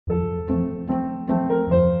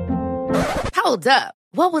Hold up.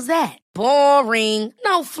 What was that? Boring.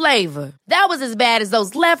 No flavor. That was as bad as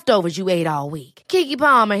those leftovers you ate all week. Keke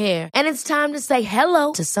Palmer here. And it's time to say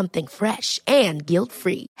hello to something fresh and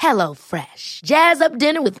guilt-free. Hello Fresh. Jazz up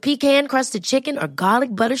dinner with pecan-crusted chicken or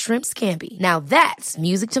garlic butter shrimp scampi. Now that's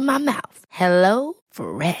music to my mouth. Hello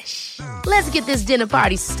Fresh. Let's get this dinner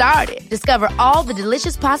party started. Discover all the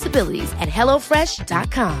delicious possibilities at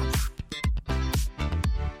hellofresh.com.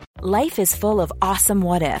 Life is full of awesome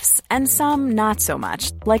what-ifs, and some not so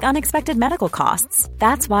much, like unexpected medical costs.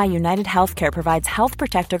 That's why United Healthcare provides Health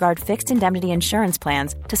Protector Guard fixed indemnity insurance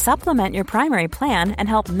plans to supplement your primary plan and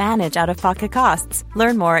help manage out-of-pocket costs.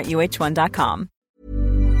 Learn more at uh1.com.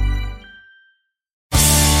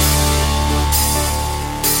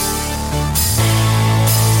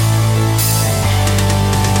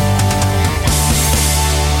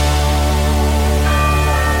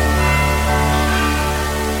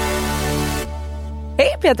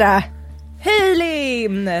 Hej Petra! Hej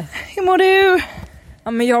Linn! Hur mår du?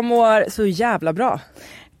 Ja, men jag mår så jävla bra.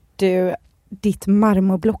 Du, ditt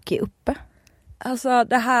marmorblock är uppe. Alltså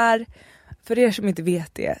det här, för er som inte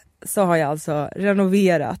vet det, så har jag alltså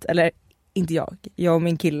renoverat, eller inte jag och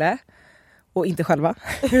min kille, och inte själva,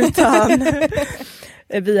 utan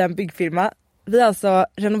via en byggfirma. Vi har alltså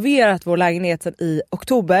renoverat vår lägenhet i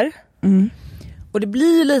oktober. Mm. Och det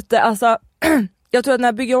blir lite, alltså... Jag tror att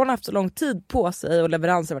när byggarna har haft så lång tid på sig och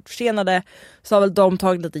leveranser varit försenade, så har väl de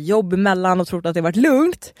tagit lite jobb emellan och trott att det varit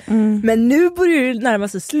lugnt. Mm. Men nu börjar det närma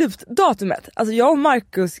sig slutdatumet. Alltså jag och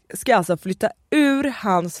Marcus ska alltså flytta ur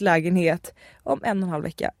hans lägenhet om 1,5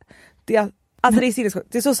 vecka. Det är sinnessjukt.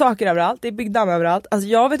 Det är så saker överallt, det är byggdamm överallt. Alltså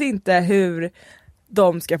jag vet inte hur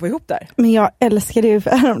de ska få ihop där. Men jag älskar det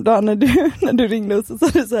för häromdagen när du ringde oss och sa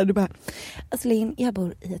du så här, du bara, alltså Linn, jag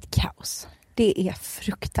bor i ett kaos. Det är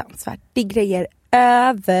fruktansvärt. Det är grejer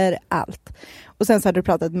överallt. Och sen så hade du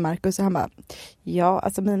pratat med Marcus och han bara, ja,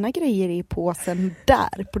 alltså mina grejer är i påsen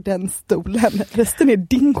där på den stolen. Resten är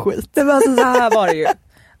din skit. Det var så här var det ju.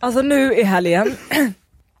 Alltså nu i helgen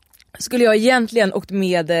skulle jag egentligen åkt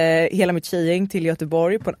med hela mitt tjejgäng till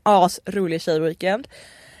Göteborg på en asrolig tjejweekend.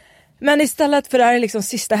 Men istället för det här liksom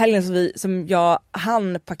sista helgen som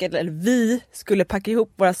vi skulle packa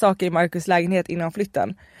ihop våra saker i Marcus lägenhet innan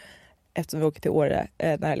flytten. Eftersom vi åker till Åre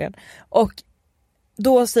den här helgen. Och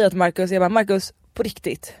då säger jag till Marcus, Marcus, på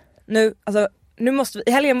riktigt. Nu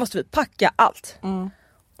i helgen måste vi packa allt. Mm.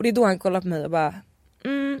 Och det är då han kollar på mig och bara,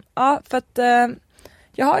 ja, för att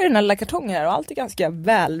jag har ju den här lilla kartongen här och allt är ganska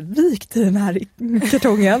välvikt i den här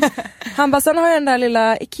kartongen. Han bara, sen har jag den där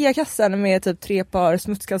lilla Ikea-kassen med typ 3 par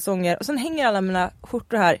smutskalsonger och sen hänger alla mina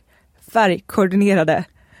skjortor här färgkoordinerade.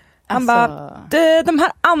 Han bara, de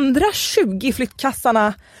här andra 20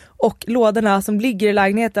 flyttkassarna och lådorna som ligger i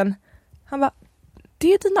lägenheten, han bara,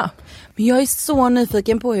 det är dina. Men jag är så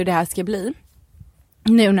nyfiken på hur det här ska bli.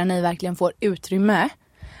 Nu när ni verkligen får utrymme.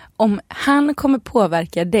 Om han kommer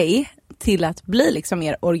påverka dig till att bli liksom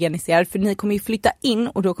mer organiserad. För ni kommer ju flytta in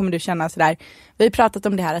och då kommer du känna sådär. Vi har pratat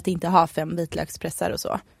om det här att inte ha 5 vitlökspressar och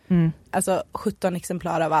så. Mm. Alltså 17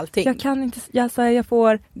 exemplar av allting. Jag kan inte, jag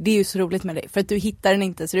får. Det är ju så roligt med dig. För att du hittar den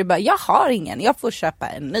inte. Så du bara, jag har ingen. Jag får köpa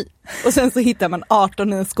en ny. Och sen så hittar man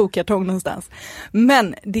 18 i en skokartong någonstans.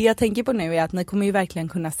 Men det jag tänker på nu är att ni kommer ju verkligen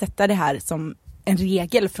kunna sätta det här som en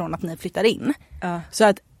regel från att ni flyttar in. Så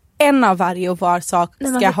att en av varje och var sak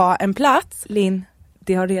ska ha en plats. Linn,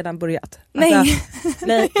 det har redan börjat. Nej. Alltså,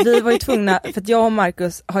 nej, vi var ju tvungna, för att jag och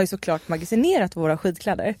Marcus har ju såklart magasinerat våra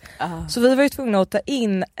skidkläder. Så vi var ju tvungna att ta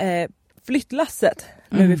in flyttlasset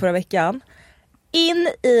nu i förra veckan. In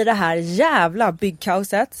i det här jävla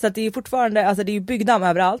byggkaoset. Så att det är fortfarande, alltså det är ju byggdamm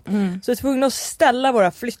överallt. Så vi är tvungna att ställa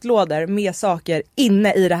våra flyttlådor med saker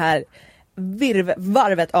inne i det här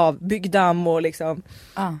varvet av byggdamm och liksom.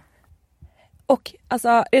 Och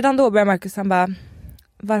alltså redan då börjar Marcus, han bara,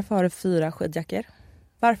 varför har du 4 skidjackor?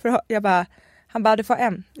 Varför har, han bara, du får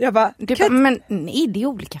en. Jag bara, men nej, det är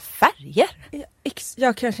olika färger.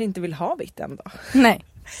 Jag kanske inte vill ha vitt ändå. Nej.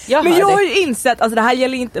 Men jag har ju insett, alltså det här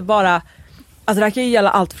gäller inte bara, alltså det här kan ju gälla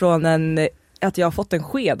allt från att jag har fått en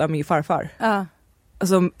sked av min farfar.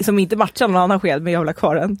 Alltså, som inte matchar någon annan sked, men jag vill ha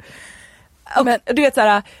kvar den. Men du vet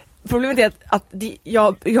såhär, problemet är att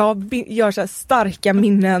jag gör så här starka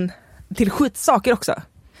minnen till skitsaker också.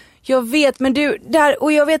 Jag vet, men du, där,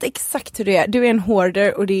 och jag vet exakt hur det är. Du är en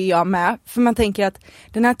hoarder och det är jag med. För man tänker att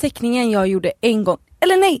den här teckningen jag gjorde en gång,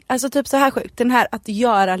 eller nej, alltså typ så här sjukt. Den här att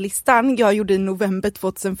göra-listan jag gjorde i november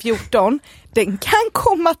 2014, den kan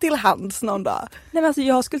komma till hands någon dag. Nej men alltså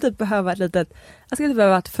jag skulle typ behöva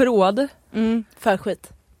ett förråd. För skit.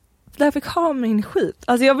 Där jag fick ha min skit.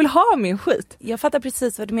 Alltså jag vill ha min skit. Jag fattar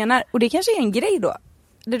precis vad du menar. Och det kanske är en grej då.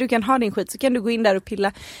 där du kan ha din skit, så kan du gå in där och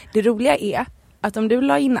pilla. Det roliga är att om du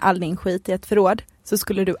la in all din skit i ett förråd så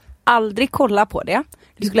skulle du aldrig kolla på det.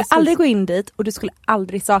 Du skulle aldrig gå in dit och du skulle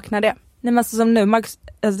aldrig sakna det. Nej men alltså som nu, Max,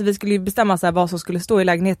 alltså vi skulle ju bestämma så här vad som skulle stå i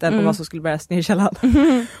lägenheten och vad som skulle bäras ner i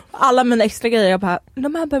källaren. Alla mina extra grejer, jag bara,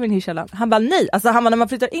 de här behöver ner i källaren. Han bara nej, alltså han bara, när man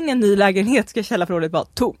flyttar in i en ny lägenhet ska källarförrådet vara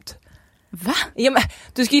tomt. Va? Ja men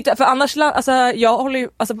du ska ju inte, för annars, alltså jag håller ju,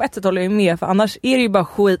 alltså på ett sätt håller jag med, för annars är det ju bara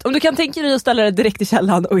skit. Om du kan tänka dig att ställa det direkt i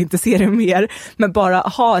källaren och inte se det mer, men bara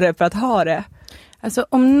ha det för att ha det. Alltså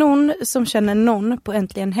om någon som känner någon på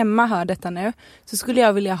Äntligen Hemma hör detta nu, så skulle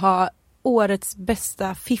jag vilja ha årets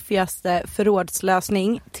bästa, fiffigaste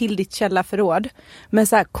förrådslösning till ditt källarförråd. Med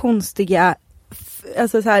så här konstiga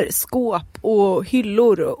alltså så här skåp och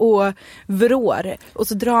hyllor och vrår. Och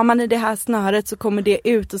så drar man i det här snöret så kommer det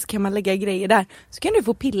ut och så kan man lägga grejer där. Så kan du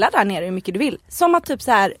få pilla där nere hur mycket du vill. Som att typ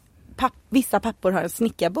så här vissa pappor har en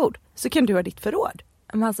snickarbord. Så kan du ha ditt förråd.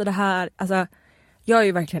 Men alltså det här, alltså jag har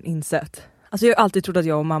ju verkligen insett. Alltså jag har alltid trott att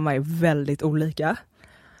jag och mamma är väldigt olika.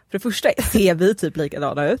 För det första ser vi typ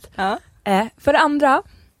likadana ut. Ja. För det andra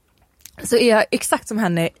så är jag exakt som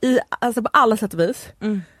henne i, alltså på alla sätt och vis.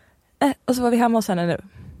 Och så var vi hemma hos henne nu.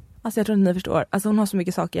 Alltså jag tror inte ni förstår. Alltså hon har så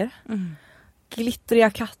mycket saker. Glittriga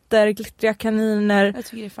katter, glittriga kaniner. Jag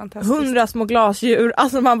tycker det är fantastiskt. 100 små glasdjur.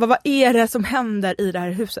 Alltså man bara, vad är det som händer i det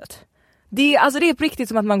här huset? Det är på riktigt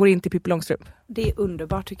som att man går in till Pippi Långstrump. Det är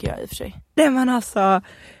underbart tycker jag i och för sig. Nej men alltså,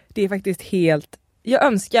 det är faktiskt helt... Jag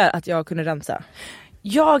önskar att jag kunde rensa.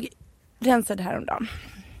 Jag rensade häromdagen.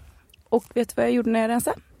 Och vet du vad jag gjorde när jag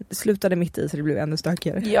rensade? Det slutade mitt i så det blev ännu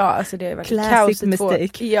stökigare. Ja, alltså det har varit Classic kaos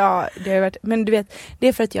mistake. Ja, det har varit... Men du vet, det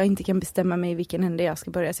är för att jag inte kan bestämma mig i vilken ände jag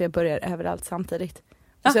ska börja. Så jag börjar överallt samtidigt.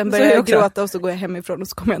 Och sen börjar jag gråta och så går jag hemifrån och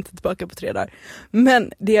så kommer jag inte tillbaka på 3 dagar.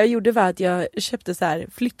 Men det jag gjorde var att jag köpte så här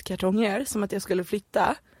flyttkartonger som att jag skulle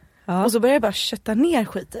flytta. Ja. Och så började jag bara kötta ner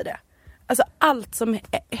skit i det. Alltså allt som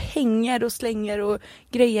hänger och slänger och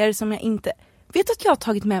grejer som jag inte... Vet du att jag har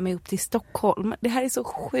tagit med mig upp till Stockholm? Det här är så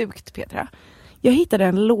sjukt, Petra. Jag hittade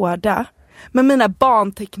en låda med mina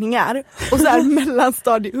barnteckningar och så här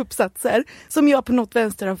mellanstadieuppsatser som jag på något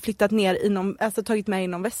vänster har flyttat ner inom, alltså tagit med i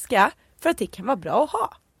någon väska för att det kan vara bra att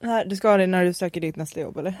ha. Du ska ha det när du söker ditt nästa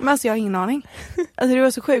jobb, eller? Men alltså jag har ingen aning. Alltså det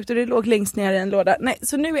var så sjukt och det låg längst ner i en låda. Nej,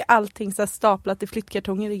 så nu är allting så här staplat i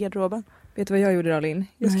flyttkartonger i garderoben. Vet du vad jag gjorde, Ralin?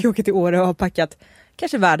 Jag ska åka till Åre och ha packat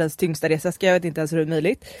kanske världens tyngsta reseväska, jag vet inte ens hur det är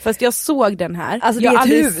möjligt. Fast jag såg den här. Alltså jag det är har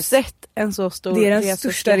ett aldrig hus. sett en så stor Det är den resväska.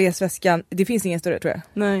 största resväskan. Det finns ingen större, tror jag.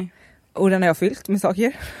 Nej. Och den har jag fyllt med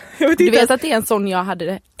saker. Jag vet Du inte. vet att det är en sån jag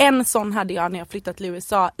hade. En sån hade jag när jag flyttat till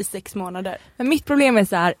USA i 6 månader. Men mitt problem är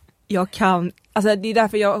så här, jag kan, alltså det är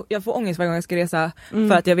därför jag får ångest varje gång jag ska resa,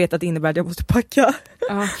 för att jag vet att det innebär att jag måste packa.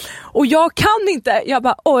 Och jag kan inte, jag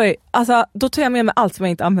bara oj, alltså då tar jag med mig allt som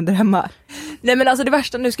jag inte använder hemma. Nej men alltså det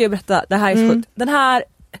värsta, nu ska jag berätta, det här är så sjukt. Den här,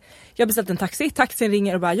 jag beställt en taxin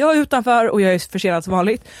ringer och bara jag är utanför och jag är försenad som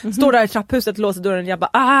vanligt. Står där i trapphuset, låser dörren, jag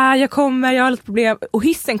bara jag har lite problem. Och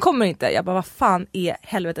hissen kommer inte, jag bara vad fan är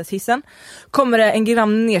helvetes hissen? Kommer det en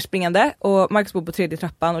granne nerspringande och Marcus bor på 3:e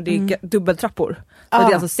trappan och det är dubbeltrappor. Så det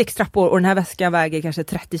är alltså 6 trappor och den här väskan väger kanske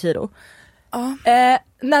 30 kilo.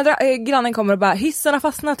 När grannen kommer och bara hissen har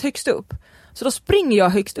fastnat högst upp. Så då springer jag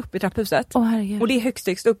högst upp i trapphuset. Och det är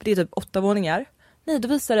högst upp, det är typ 8 våningar. Nej, då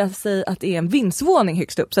visar det sig att det är en vindsvåning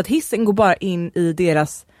högst upp. Så att hissen går bara in i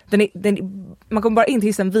deras... man kommer bara in till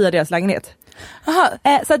hissen via deras lägenhet.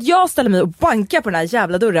 Så att jag ställer mig och bankar på den här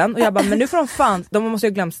jävla dörren. Och jag bara, men nu får de fan... De måste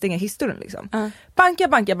ju glömt stänga hissdörren liksom.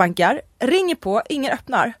 Bankar. Ringer på, ingen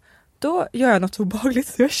öppnar. Då gör jag något så obehagligt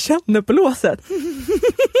så jag känner på låset.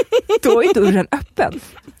 Då är dörren öppen.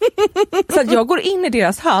 Så att jag går in i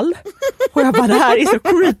deras hall. Och jag bara, det här är så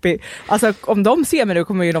creepy. Alltså om de ser mig nu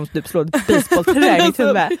kommer ju de typ slå ett basebollträ i mitt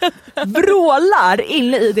huvud. Vrålar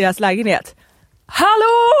in i deras lägenhet.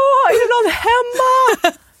 Hallå, är det någon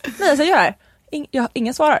hemma? Nej, så gör jag.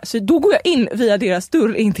 Ingen svarar. Så då går jag in via deras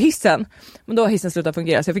dörr in till hissen. Men då har hissen slutat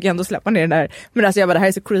fungera så jag fick ändå släppa ner den där. Men alltså jag bara, det här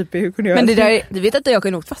är så creepy. Hur kunde jag... Men det där, du vet att jag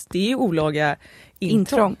kan åkt fast. Det är ju olaga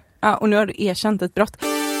intrång. Ja, och nu har du erkänt ett brott.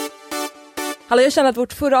 Hallå, jag kände att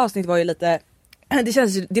vårt förra avsnitt var ju lite...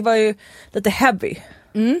 Det var ju lite heavy.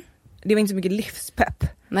 Det var inte så mycket livspepp.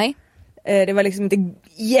 Nej. Det var liksom inte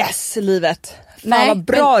yes livet. Fan vad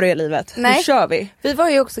bra du är livet. Nu kör vi. Vi var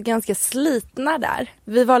ju också ganska slitna där.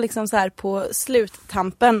 Vi var liksom så här på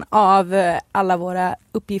sluttampen av alla våra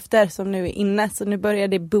uppgifter som nu är inne. Så nu börjar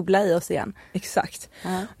det bubbla i oss igen. Exakt.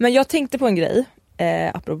 Men jag tänkte på en grej.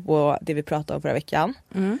 Apropå det vi pratade om förra veckan.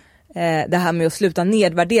 Det här med att sluta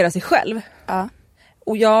nedvärdera sig själv.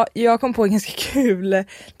 Och jag kom på en ganska kul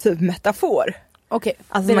typ metafor. Okej,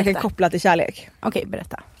 alltså man kan koppla till kärlek. Okej,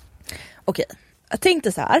 berätta. Okej. tänk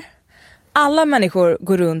dig så här. Alla människor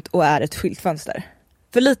går runt och är ett skyltfönster.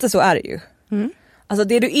 För lite så är det ju. Alltså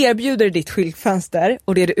det du erbjuder i ditt skyltfönster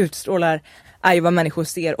och det du utstrålar är ju vad människor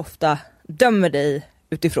ser ofta dömer dig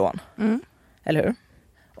utifrån. Eller hur?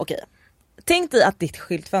 Okej. Tänk dig att ditt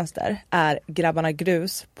skyltfönster är grabbarna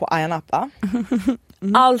grus på Ayia Napa.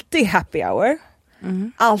 Alltid happy hour.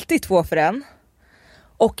 Alltid 2 för 1.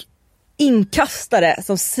 Och inkastare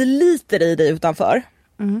som sliter i dig utanför.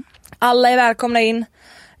 Alla är välkomna in.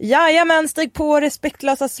 Jajamän, stig på,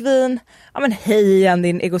 respektlösa svin. Ja men hej igen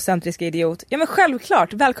din egocentriska idiot. Ja men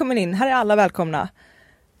självklart, välkommen in, här är alla välkomna.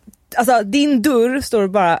 Alltså din dörr står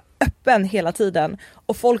bara öppen hela tiden.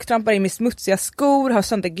 Och folk trampar in med smutsiga skor, har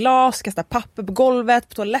sönder glas, kastar papper på golvet,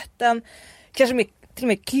 på toaletten. Kanske till och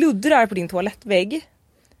med kluddrar på din toalettvägg.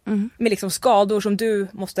 Med liksom skador som du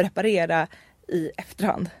måste reparera i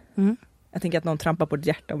efterhand. Jag tänker att någon trampar på ditt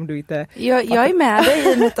hjärta om du inte... Jag är med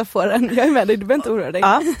dig i metaforen. Jag är med dig, du behöver inte oroa dig.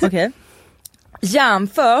 Ja, okej.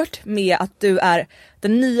 Jämfört med att du är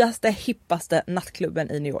den nyaste, hippaste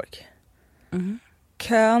nattklubben i New York.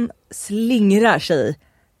 Kön slingrar sig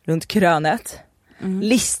runt krönet.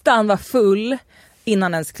 Listan var full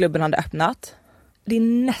innan ens klubben hade öppnat. Det är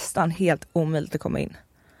nästan helt omöjligt att komma in.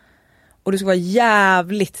 Och du ska vara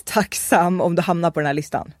jävligt tacksam om du hamnar på den här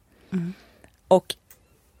listan. Och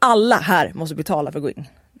alla här måste betala för att gå in.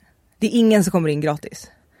 Det är ingen som kommer in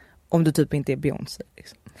gratis. Om du typ inte är Beyoncé.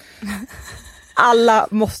 Liksom. Alla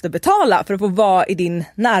måste betala för att få vara i din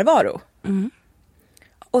närvaro.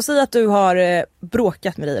 Och säg att du har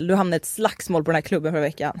bråkat med dig. Eller du hamnar i ett slagsmål på den här klubben förra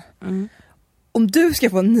veckan. Om du ska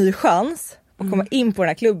få en ny chans att komma in på den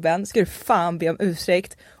här klubben, ska du fan be om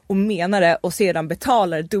ursäkt och mena det och sedan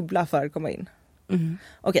betala det dubbla för att komma in.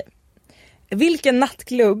 Okej. Vilken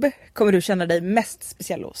nattklubb kommer du känna dig mest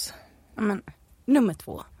speciell hos? Men, nummer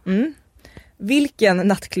 2. Vilken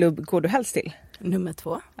nattklubb går du helst till? Nummer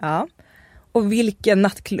 2. Ja. Och vilken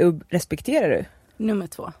nattklubb respekterar du? Nummer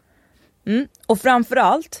 2. Och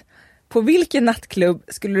framförallt, på vilken nattklubb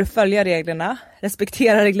skulle du följa reglerna,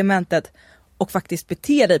 respektera reglementet och faktiskt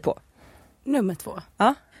bete dig på? Nummer 2.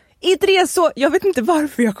 Ja. Inte det så, jag vet inte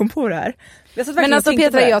varför jag kom på det här. Men alltså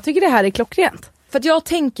Petra, jag tycker det här är klockrent. För att jag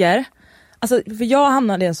tänker, alltså, för jag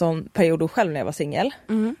hamnade i en sån period då själv när jag var singel.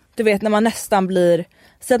 Du vet när man nästan blir,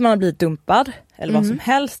 så att man har blivit dumpad eller vad som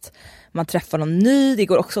helst. Man träffar någon ny, det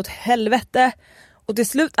går också åt helvete. Och till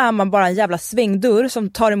slut är man bara en jävla svängdörr som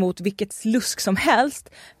tar emot vilket slusk som helst.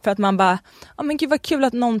 För att man bara, ja men gud vad kul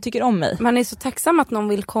att någon tycker om mig. Man är så tacksam att någon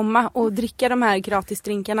vill komma och dricka de här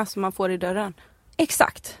gratisdrinkarna som man får i dörren.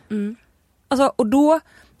 Exakt. Alltså, och då,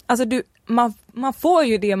 alltså man får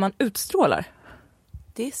ju det man utstrålar.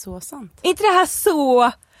 Det är så sant. Inte det här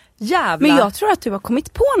så jävla... Men jag tror att du har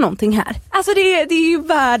kommit på någonting här. Alltså det är ju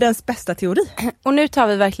världens bästa teori. Och nu tar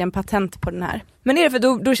vi verkligen patent på den här. Men är det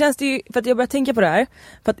för då känns det ju, för att jag börjar tänka på det här.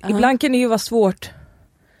 För att ibland kan det ju vara svårt.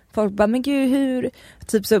 Folk bara, men gud hur...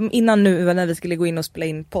 Typ som innan nu när vi skulle gå in och spela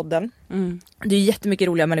in podden. Det är ju jättemycket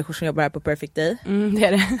roliga människor som jobbar här på Perfect Day. Det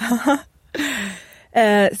är det.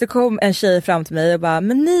 Så kom en tjej fram till mig och bara,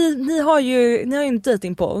 men ni har ju en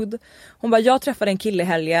datingpodd. Hon bara, jag träffade en kille i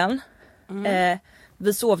helgen.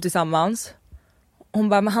 Vi sov tillsammans. Hon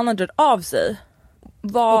bara, men han har dött av sig.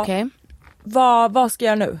 Vad ska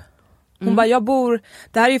jag nu? Hon bara, jag bor...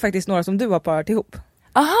 Det här är ju faktiskt några som du har parat ihop.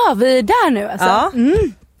 Aha, vi är där nu alltså. Ja.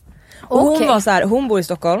 Och hon var så här, hon bor i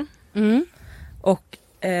Stockholm. Och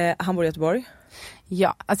han bor i Göteborg.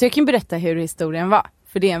 Ja, alltså jag kan berätta hur historien var.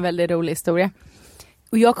 För det är en väldigt rolig historia.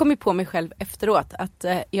 Och jag kom ju på mig själv efteråt att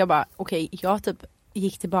jag bara, okej, jag typ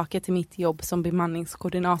gick tillbaka till mitt jobb som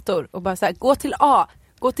bemanningskoordinator och bara så här, gå till A,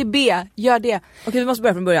 gå till B, gör det. Okej, vi måste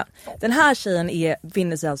börja från början. Den här tjejen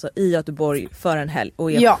befinner sig alltså i Göteborg för en helg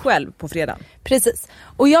och är själv på fredag. Precis.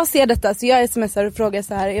 Och jag ser detta så jag smsar och frågar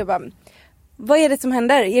så här, jag bara, vad är det som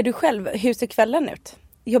händer? Är du själv? Hur ser kvällen ut?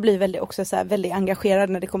 Jag blir väldigt engagerad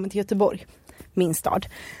när det kommer till Göteborg, min stad.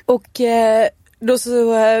 Och då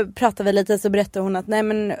så pratade vi lite, så berättade hon att nej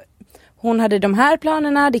men hon hade de här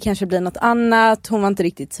planerna, det kanske blir något annat, hon var inte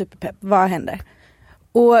riktigt superpepp, vad händer?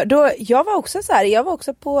 Och då, jag var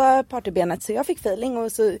också på partybenet så jag fick feeling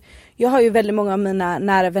och så, jag har ju väldigt många av mina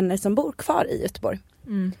nära vänner som bor kvar i Göteborg.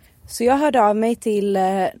 Så jag hörde av mig till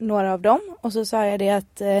några av dem och så sa jag det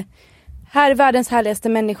att här är världens härligaste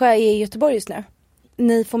människa i Göteborg just nu.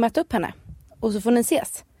 Ni får möta upp henne och så får ni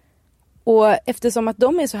ses. Och eftersom att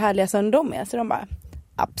de är så härliga som de är så de bara,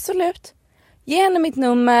 absolut. Ge henne mitt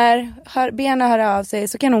nummer, be henne höra av sig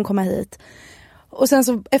så kan hon komma hit. Och sen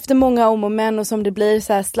så efter många om och men och som det blir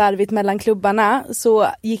så här slarvigt mellan klubbarna så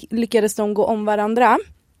lyckades de gå om varandra.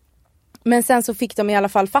 Men sen så fick de i alla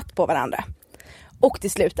fall fatt på varandra. Och det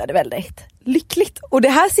slutade väldigt lyckligt. Och det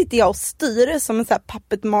här sitter jag och styr som en så här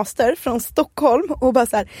puppet master från Stockholm. Och bara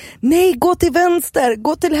så här, nej, gå till vänster,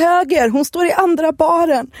 gå till höger. Hon står i andra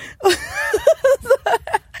baren.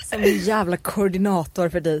 Som en jävla koordinator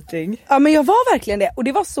för dejting. Ja, men jag var verkligen det. Och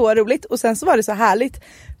det var så roligt. Och sen så var det så härligt.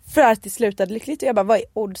 För att det slutade lyckligt. Och jag bara, vad är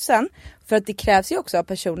oddsen? För att det krävs ju också av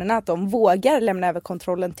personerna att de vågar lämna över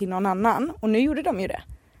kontrollen till någon annan. Och nu gjorde de ju det.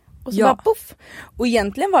 Och så bara puff. Och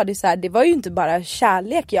egentligen var det så här, det var ju inte bara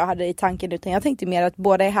kärlek jag hade i tanken, utan jag tänkte mer att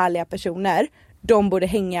båda är härliga personer. De borde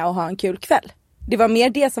hänga och ha en kul kväll. Det var mer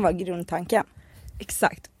det som var grundtanken.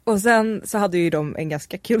 Exakt. Och sen så hade ju de en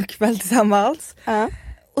ganska kul kväll tillsammans.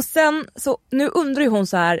 Och sen så, nu undrar ju hon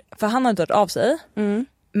så här, för han har inte hört av sig.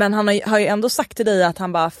 Men han har ju ändå sagt till dig att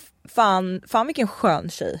han bara, fan vilken skön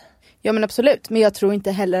tjej. Ja, men absolut. Men jag tror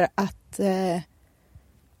inte heller att...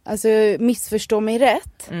 Alltså missförstå mig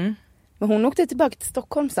rätt. Men hon åkte tillbaka till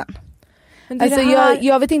Stockholm sen. Men alltså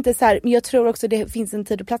jag vet inte så här, men jag tror också det finns en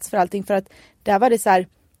tid och plats för allting. För att där var det så här,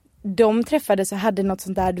 de träffades och hade något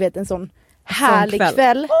sånt där, du vet, en sån härlig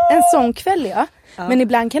kväll. En sån kväll, ja. Men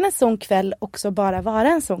ibland kan en sån kväll också bara vara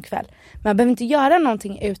en sån kväll. Man behöver inte göra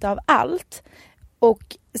någonting utav allt.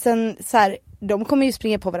 Och sen så här, de kommer ju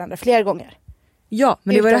springa på varandra flera gånger. Ja,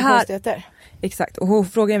 men det var det här. Konstigheter. Exakt, och hon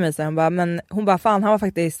frågade mig så här, hon bara fan, han var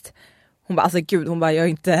faktiskt, hon bara alltså gud, hon bara jag är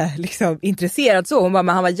inte liksom intresserad så, hon bara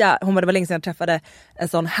men hon bara det var länge sedan jag träffade en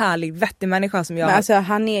sån härlig vettig människa som jag. Men alltså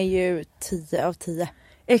han är ju 10 av 10.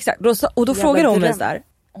 Exakt, och då frågade hon mig så här,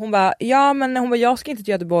 hon bara ja men hon bara jag ska inte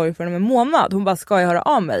till Göteborg för en månad, hon bara ska jag höra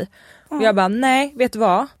av mig? Och jag bara nej, vet du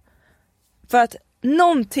vad? För att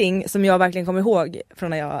någonting som jag verkligen kommer ihåg från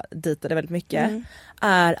när jag dejtade väldigt mycket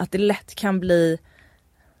är att det lätt kan bli,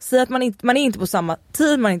 säg att man är inte på samma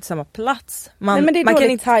tid, man är inte på samma plats. Nej, men det är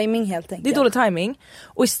dålig timing helt enkelt. Det är dålig timing.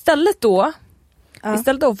 Och istället då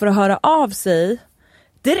för att höra av sig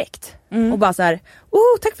direkt och bara så här,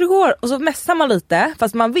 tack för igår. Och så mässar man lite,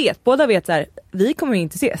 fast man vet, båda vet så här, vi kommer ju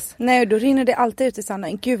inte ses. Nej, då rinner det alltid ut i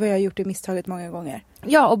sanden. Gud vad jag har gjort det misstaget många gånger.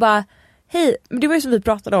 Ja, och bara, hej, det var ju som vi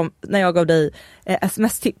pratade om när jag gav dig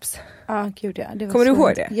sms-tips. Gud ja. Det var kommer du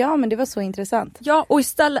ihåg det? Ja, men det var så intressant. Ja, och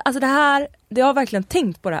istället, alltså det har verkligen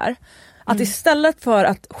tänkt på det här. Att istället för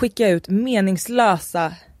att skicka ut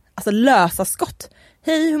meningslösa, alltså lösa skott.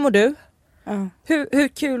 Hej, hur mår du? Hur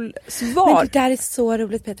kul svar. Men det där är så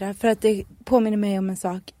roligt, Petra, för att det påminner mig om en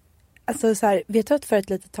sak. Alltså så här, vet du att för ett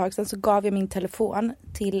litet tag sedan så gav jag min telefon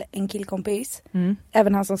till en killkompis.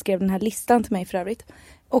 Även han som skrev den här listan till mig för övrigt.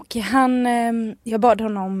 Och jag bad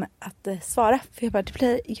honom att svara. För jag bara,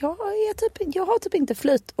 jag har typ inte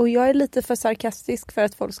flyt. Och jag är lite för sarkastisk för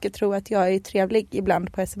att folk ska tro att jag är trevlig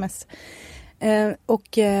ibland på sms.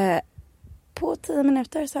 På 10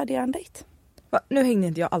 minuter så hade jag en dejt. Va? Nu hängde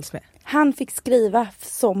inte jag alls med. Han fick skriva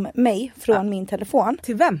som mig från min telefon.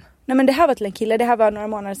 Till vem? Nej, men det här var till en kille, det här var några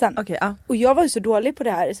månader sedan. Okay, Och jag var ju så dålig på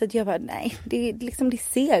det här så att jag bara, nej, det är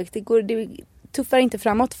segt. Det tuffar inte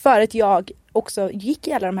framåt, för att jag också gick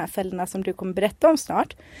i alla de här fällorna som du kommer berätta om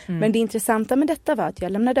snart. Men det intressanta med detta var att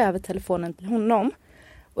jag lämnade över telefonen till honom.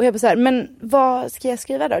 Och jag bara så här, men vad ska jag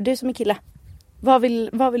skriva då? Du som är kille. Vad vill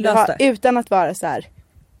du ha? Utan att vara så här,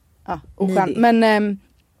 oskön. Men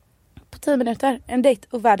på 10 minuter, en dejt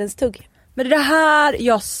och världens tugg. Men det här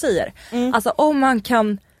jag säger. Alltså om man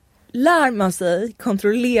kan, lär man sig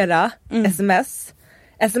kontrollera sms.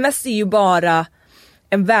 Sms är ju bara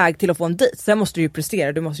en väg till att få en dejt. Sen måste du ju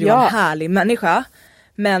prestera, du måste ju vara en härlig människa.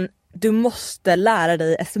 Men du måste lära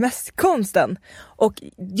dig sms-konsten. Och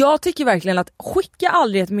jag tycker verkligen att skicka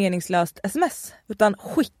aldrig ett meningslöst sms. Utan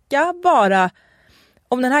skicka bara,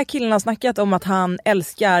 om den här killen har snackat om att han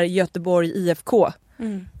älskar Göteborg IFK.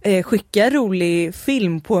 Skicka rolig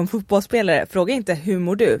film på en fotbollsspelare. Fråga inte hur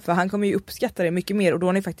mår du, för han kommer ju uppskatta det mycket mer. Och då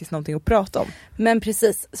har ni faktiskt någonting att prata om. Men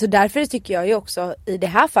precis, så därför tycker jag ju också, i det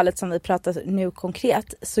här fallet som vi pratar nu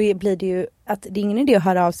konkret, så blir det ju att det är ingen idé att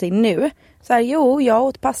höra av sig nu. Så här, jo, jag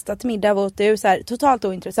åt pasta till middag, vad åt du? Så här, totalt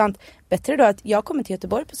ointressant. Bättre då att jag kommer till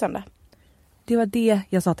Göteborg på söndag. Det var det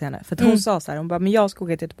jag sa till henne. För att hon sa så här, hon bara, men jag ska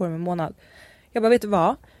åka till Göteborg om en månad. Jag bara, vet du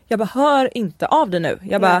vad? Jag bara, hör inte av det nu.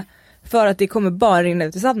 Jag bara, för att det kommer bara rinna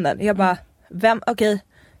ut i sanden. Jag bara,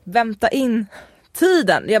 vänta in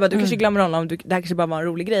tiden. Jag bara, du kanske glömmer honom, det här kanske bara var en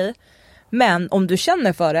rolig grej. Men om du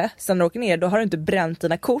känner för det, sen när du åker ner, då har du inte bränt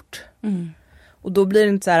dina kort. Och då blir det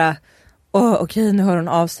inte så här, okej, nu hör hon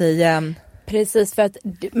av sig igen. Precis, för att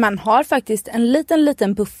man har faktiskt en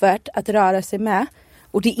liten buffert att röra sig med.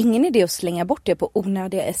 Och det är ingen idé att slänga bort det på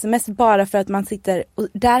onödiga sms bara för att man sitter, och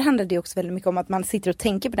där handlar det också väldigt mycket om att man sitter och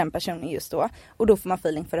tänker på den personen just då. Och då får man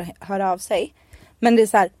feeling för att höra av sig. Men det är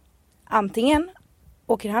så här, antingen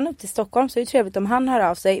åker han upp till Stockholm så är det trevligt om han hör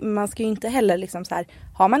av sig. Men man ska ju inte heller liksom så här,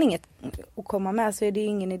 har man inget att komma med så är det ju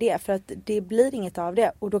ingen idé. För att det blir inget av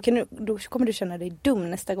det. Och då kommer du känna dig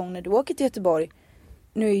dum nästa gång när du åker till Göteborg.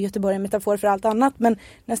 Nu är Göteborg en metafor för allt annat. Men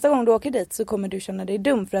nästa gång du åker dit så kommer du känna dig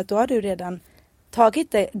dum. För att då har du redan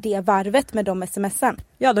tagit det varvet med de sms'en.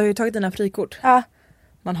 Ja, du har ju tagit dina frikort. Ja.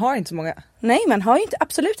 Man har inte så många. Nej, man har ju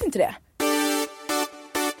absolut inte det.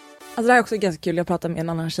 Alltså det här är också ganska kul. Jag pratade med en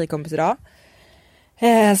annan tjejkompis idag.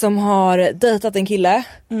 Som har dejtat en kille.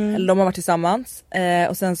 Eller de har varit tillsammans.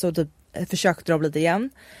 Och sen så typ försökte de lite igen.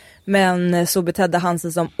 Men så betedde han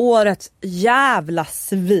sig som årets jävla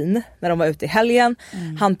svin när de var ute i helgen.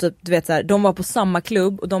 Han typ, du vet så här, de var på samma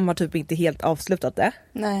klubb och de har typ inte helt avslutat det.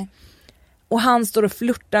 Nej. Och han står och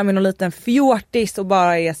flirtar med någon liten fjortis och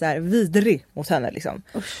bara är så här vidrig mot henne liksom.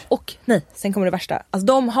 Usch. Och nej, sen kommer det värsta. Alltså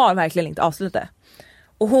de har verkligen inte avslutat det.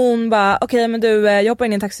 Och hon bara, okej, men du, jag hoppar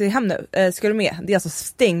in i en taxi hem nu. Ska du med? Det är alltså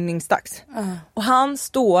stängningsdags. Och han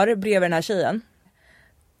står bredvid den här tjejen.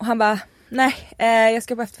 Och han bara, nej, jag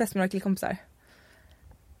ska på efterfest med några killkompisar.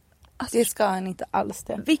 Alltså, det ska han inte alls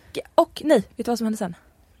det. Och nej, vet du vad som hände sen?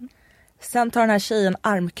 Sen tar den här tjejen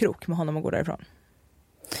armkrok med honom och går därifrån.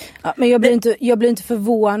 Ja, men jag blir inte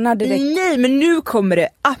förvånad direkt. Nej, men nu kommer det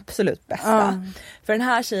absolut bästa. För den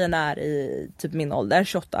här tjejen är i typ min ålder,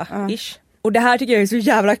 28-ish. Och det här tycker jag är så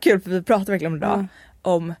jävla kul, för vi pratar verkligen om det idag.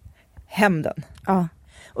 Om hämnden.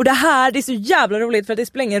 Och det är så jävla roligt, för att det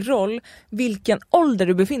spelar ingen roll vilken ålder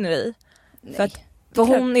du befinner dig i. Nej, för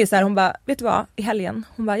hon är så här, hon bara, vet du vad, i helgen,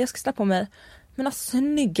 hon bara, jag ska ställa på mig mina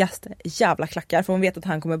snyggaste jävla klackar. För hon vet att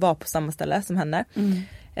han kommer vara på samma ställe som henne.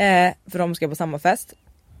 För de ska på samma fest.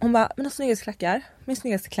 Hon bara, mina snyggaste klackar, min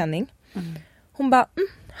snyggaste klänning. Hon bara,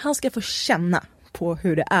 han ska få känna på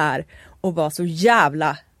hur det är att vara så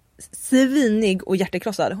jävla svinig och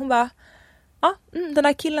hjärtekrossad. Hon bara, ja, den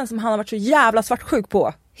där killen som han har varit så jävla svartsjuk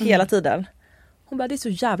på hela tiden. Hon bara, det är så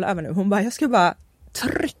jävla över nu. Hon bara, jag ska bara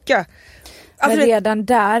trycka. Alltså, men redan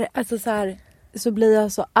där, alltså så här, så blir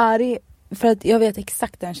jag så arg. För att jag vet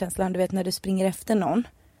exakt den känslan, du vet när du springer efter någon.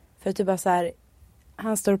 För att du bara så här,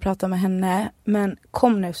 han står och pratar med henne, men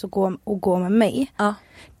kom nu så gå med mig.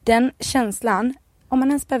 Den känslan, om man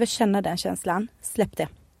ens behöver känna den känslan, släpp det.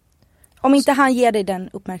 Om inte han ger dig den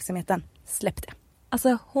uppmärksamheten, släpp det.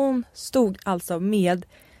 Alltså hon stod alltså med...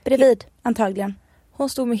 Bredvid, antagligen. Hon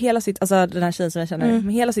stod med hela sitt, alltså den här tjejen som jag känner,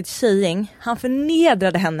 med hela sitt tjejgäng. Han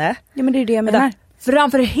förnedrade henne. Ja, men det är det jag menar.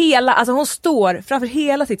 Framför hela, alltså hon står framför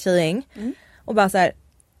hela sitt tjejgäng. Och bara så här,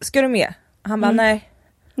 ska du med? Han bara, nej.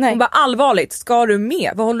 Hon bara, allvarligt, ska du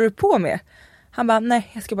med? Vad håller du på med? Han bara,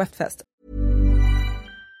 nej, jag ska på efterfest.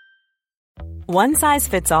 One size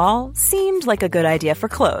fits all seemed like a good idea for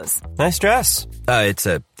clothes. Nice dress. It's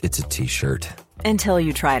a t-shirt. Until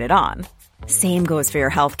you tried it on. Same goes for your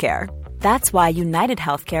healthcare. That's why United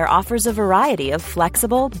Healthcare offers a variety of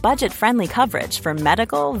flexible, budget-friendly coverage for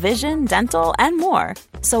medical, vision, dental, and more.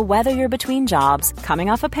 So whether you're between jobs, coming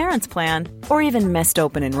off a parent's plan, or even missed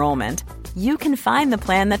open enrollment, you can find the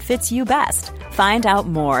plan that fits you best. Find out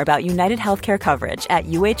more about United Healthcare coverage at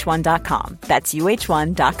uh1.com. That's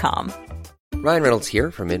uh1.com. Ryan Reynolds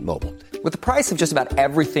here from Mint Mobile. With the price of just about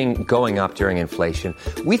everything going up during inflation,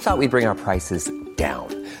 we thought we'd bring our prices down.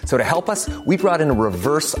 So to help us, we brought in a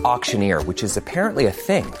reverse auctioneer, which is apparently a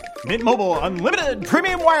thing. Mint Mobile Unlimited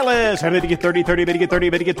Premium Wireless. How to get 30, 30, how to get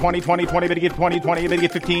 30, how to get 20, 20, 20, how to get 20, 20, how to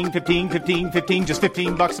get 15, 15, 15, 15, just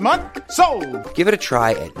 $15 a month? Sold! Give it a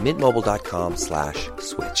try at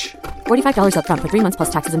mintmobile.com/switch. $45 up front for 3 months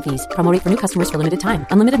plus taxes and fees. Promo rate for new customers for limited time.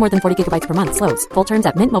 Unlimited more than 40 gigabytes per month. Slows full terms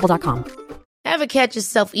at mintmobile.com. Ever catch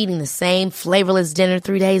yourself eating the same flavorless dinner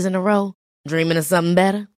 3 days in a row? Dreaming of something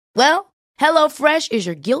better? Well, HelloFresh is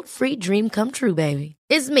your guilt-free dream come true, baby.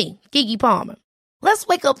 It's me, Keke Palmer. Let's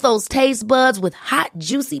wake up those taste buds with hot,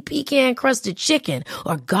 juicy pecan-crusted chicken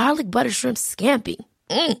or garlic butter shrimp scampi.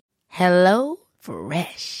 Hello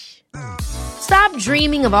Fresh. Stop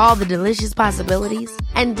dreaming of all the delicious possibilities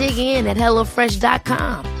and dig in at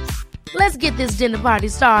HelloFresh.com. Let's get this dinner party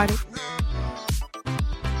started.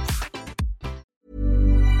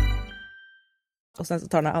 Och sen så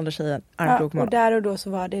tar den här andra tjejen armkrok med och där och då så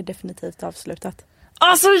var det definitivt avslutat.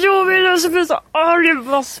 Alltså jag blir så arg.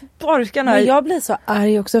 Vad sparkar Men jag blir så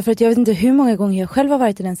arg också för att jag vet inte hur många gånger jag själv har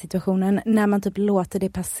varit i den situationen när man typ låter det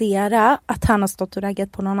passera att han har stått och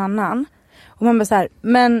raggat på någon annan. Och man bara så här,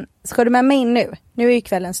 men ska du med mig nu? Nu är ju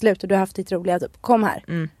kvällen slut och du har haft ditt roliga typ, kom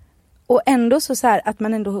här. Och ändå så här att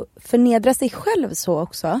man ändå förnedrar sig själv så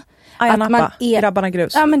också. Ayia Napa, grabbarna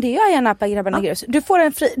grus. Ja men det är ju Ayia Napa, grabbarna grus.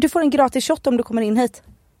 Du får en gratis shot om du kommer in hit.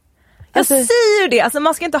 Jag säger det, alltså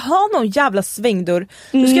man ska inte ha någon jävla svängdörr.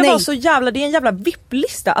 Du ska vara så jävla, det är en jävla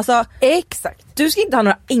vipplista. Alltså, exakt. Du ska inte ha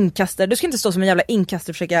några inkastare, du ska inte stå som en jävla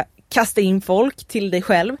inkastare och försöka kasta in folk till dig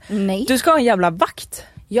själv. Nej. Du ska ha en jävla vakt.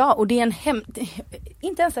 Ja, och det är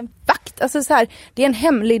inte ens en vakt, alltså så här, det är en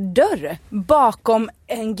hemlig dörr bakom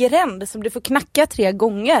en gränd som du får knacka 3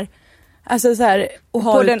 gånger. Alltså så här, och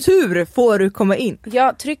har du tur får du komma in.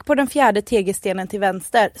 Ja, tryck på den 4:e tegelstenen till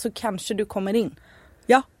vänster så kanske du kommer in.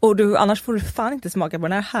 Ja, och annars får du fan inte smaka på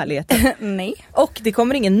den här härligheten. Nej. Och det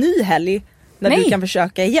kommer ingen ny helg när du kan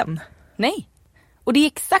försöka igen. Nej. Och det är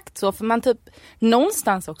exakt så, för man typ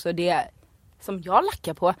någonstans också, det som jag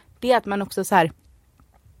lackar på, det är att man också så här,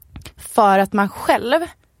 för att man själv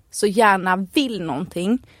så gärna vill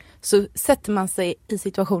någonting, så sätter man sig i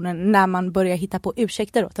situationen när man börjar hitta på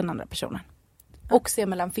ursäkter åt den andra personen. Och se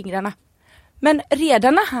mellan fingrarna. Men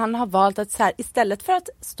redan när han har valt att så här, istället för att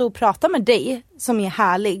stå och prata med dig som är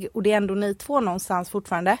härlig, och det är ändå ni två någonstans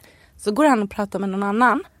fortfarande, så går han och pratar med någon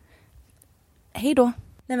annan. Hej då.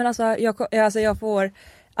 Nej men alltså jag får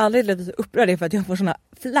aldrig lite upprörd för att jag får såna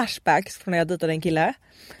flashbacks från när jag dejtade en kille.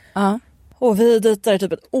 Ja. Och vi dejtade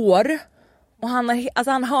typ ett år. Och han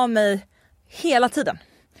har mig hela tiden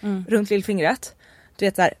runt lillfingret. Du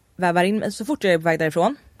vet så här, vävar in mig så fort jag är på väg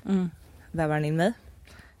därifrån. Vävar han in mig.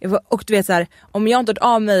 Och du vet så här, om jag inte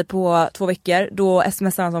av mig på 2 veckor, då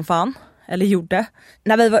smsar han som fan. Eller gjorde.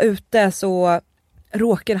 När vi var ute så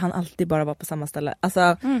råkade han alltid bara vara på samma ställe.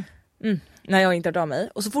 Alltså, när jag inte av mig.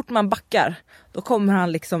 Och så fort man backar, då kommer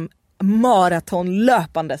han liksom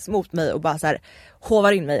maratonlöpandes mot mig och bara så här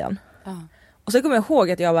hovar in mig igen. Och så kommer jag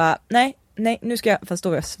ihåg att jag bara, nej, nu ska jag, fast då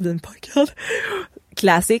var jag svinpackad.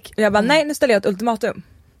 Classic. Och jag bara, nej, nu ställer jag ett ultimatum.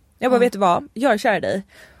 Jag bara, vet du vad? Jag är kär i dig.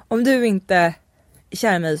 Om du inte är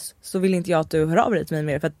kär i mig så vill inte jag att du hör av dig till mig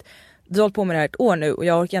mer. För att du har hållit på med det här ett år nu och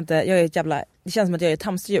jag orkar inte, jag är ett jävla, det känns som att jag är ett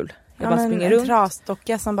hamsterhjul. Jag bara springer runt. En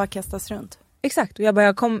trasdocka som bara kastas runt. Exakt, och jag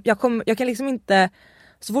bara, jag kan liksom inte,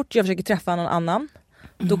 så fort jag försöker träffa någon annan,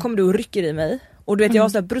 då kommer du och rycker i mig. Och du vet, jag var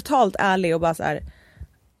så här brutalt ärlig och bara så här,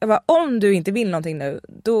 jag bara, om du inte vill någonting nu,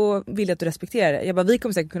 då vill jag att du respekterar det. Jag bara, vi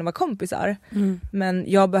kommer säkert kunna vara kompisar. Men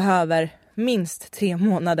jag behöver minst 3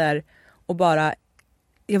 månader och bara,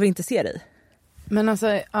 jag vill inte se dig. Men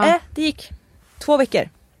alltså, det gick 2 veckor.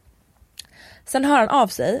 Sen hör han av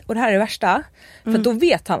sig, och det här är det värsta. För då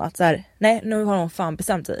vet han att så här, nej, nu har hon fan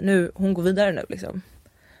bestämt sig. Nu, hon går vidare nu liksom.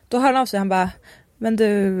 Då hör han av sig, han bara, men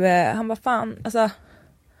du, han bara, fan, alltså,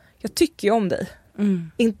 jag tycker ju om dig.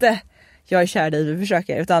 Inte, jag är kär i dig, du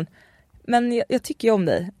försöker, utan, men jag tycker ju om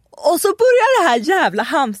dig. Och så börjar det här jävla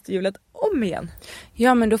hamsterhjulet om igen.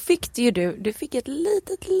 Ja, men då fick du fick ett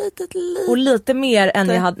litet. Och lite mer än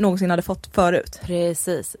jag någonsin hade fått förut.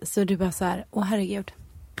 Precis, så du bara så här, åh herregud,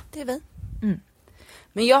 det är vi.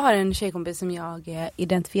 Men jag har en tjejkompis som jag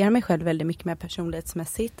identifierar mig själv väldigt mycket med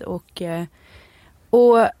personlighetsmässigt. Och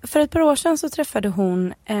för ett par år sedan så träffade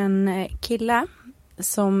hon en kille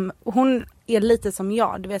som, hon är lite som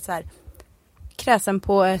jag, du vet så här, kräsen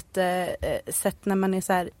på ett sätt när man är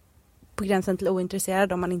så här på gränsen till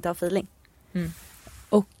ointresserad om man inte har feeling.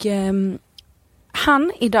 Och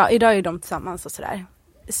han, idag är de tillsammans och sådär,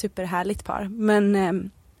 superhärligt par. Men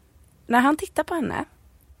när han tittar på henne,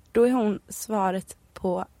 då är hon svaret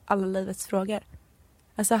på alla livets frågor.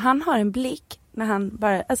 Alltså han har en blick när han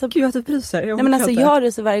bara, alltså, gud, jag typ ryser. Nej, men alltså jag har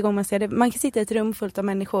det så varje gång man ser det. Man kan sitta i ett rum fullt av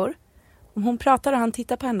människor. Om hon pratar och han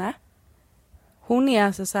tittar på henne, hon är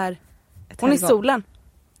alltså så här, hon är solen.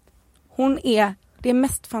 Hon är det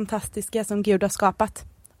mest fantastiska som Gud har skapat.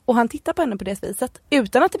 Och han tittar på henne på det viset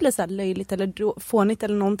utan att det blir så här löjligt eller fånigt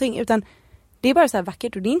eller någonting, utan det är bara så här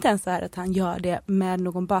vackert. Och det är inte ens så här att han gör det med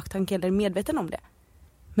någon baktanke eller är medveten om det.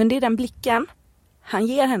 Men det är den blicken han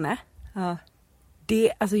ger henne. Ja.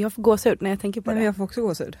 Det, alltså jag får gåshud när jag tänker på det. Men jag får också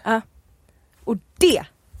gåshud. Ja. Och det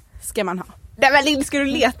ska man ha. Nej, men ska du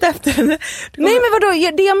leta efter? Nej, men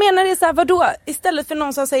vadå? Det jag menar är så här, vadå? Istället för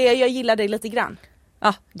någon som säger jag gillar dig lite grann.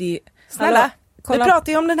 Ja, det är... Snälla, vi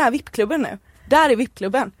pratar ju om den här VIP-klubben nu. Där är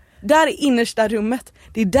VIP-klubben. Där är innersta rummet.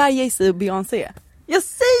 Det är där Jay-Z och Beyoncé är. Jag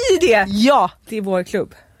säger det! Ja, det är vår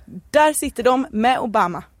klubb. Där sitter de med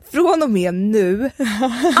Obama. Från och med nu,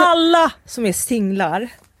 alla som är singlar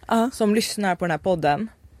som lyssnar på den här podden,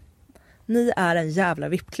 ni är en jävla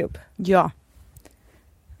VIP-klubb. Ja.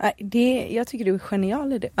 Jag tycker du är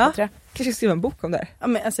genial i det. Ja, kanske skriva en bok om det här. Ja,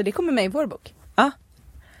 men alltså det kommer med i vår bok. Ja.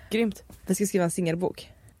 Grymt. Vi ska skriva en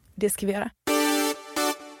singelbok. Det ska vi göra.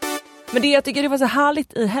 Men det jag tycker det var så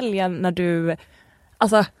härligt i helgen när du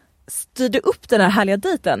alltså styrde upp den här härliga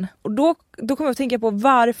dejten. Och då kommer jag att tänka på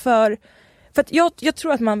varför. För att jag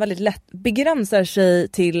tror att man väldigt lätt begränsar sig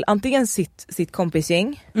till antingen sitt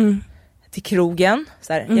kompisgäng, till krogen.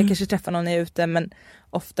 Så här, jag kanske träffar någon när jag är ute, men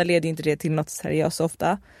ofta leder inte det till något seriöst så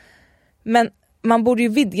ofta. Men man borde ju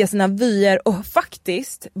vidga sina vyer och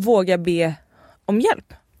faktiskt våga be om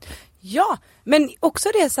hjälp. Ja, men också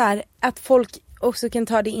det så här att folk också kan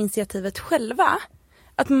ta det initiativet själva.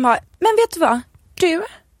 Att man bara, men vet du vad?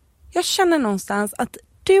 Jag känner någonstans att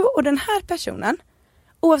du och den här personen,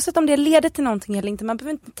 oavsett om det leder till någonting eller inte, man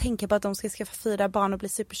behöver inte tänka på att de ska skaffa 4 barn och bli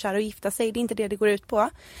superkära och gifta sig. Det är inte det går ut på.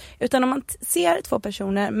 Utan om man ser 2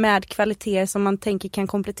 personer med kvaliteter som man tänker kan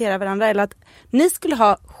komplettera varandra, eller att ni skulle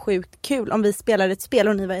ha sjukt kul om vi spelade ett spel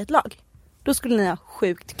och ni var i ett lag. Då skulle ni ha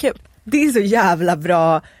sjukt kul. Det är så jävla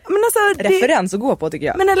bra referens att gå på, tycker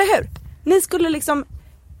jag. Men eller hur? Ni skulle liksom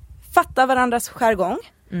fatta varandras jargong.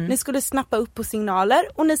 Ni skulle snappa upp på signaler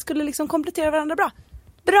och ni skulle liksom komplettera varandra bra.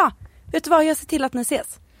 Bra! Vet du vad? Jag ser till att ni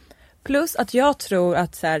ses. Plus att jag tror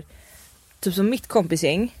att så här, typ som mitt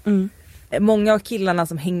kompisgäng, många av killarna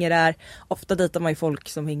som hänger där, ofta dejtar man ju folk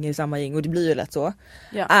som hänger i samma gäng och det blir ju lätt så,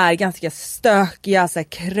 är ganska stökiga, så här,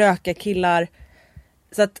 kröka killar.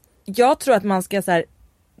 Så att jag tror att man ska så här,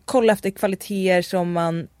 kolla efter kvaliteter som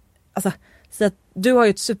man, alltså, så att du har ju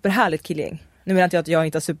ett superhärligt killgäng. Nu menar inte jag att jag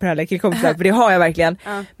inte har superhärliga killkompisar, för det har jag verkligen.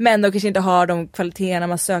 Men de kanske inte har de kvaliteterna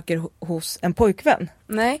man söker hos en pojkvän.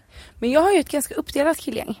 Nej, men jag har ju ett ganska uppdelat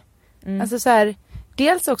killgäng. Alltså så här,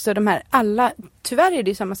 dels också de här alla, tyvärr är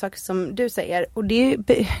det ju samma sak som du säger. Och det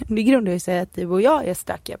grundar ju sig att du och jag är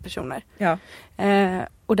stökiga personer. Ja.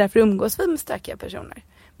 Och därför umgås vi med stökiga personer.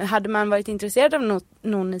 Men hade man varit intresserad av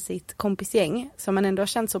någon i sitt kompisgäng som man ändå har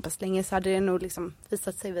känt så pass länge, så hade det nog liksom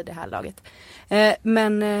visat sig vid det här laget.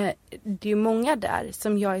 Men det är ju många där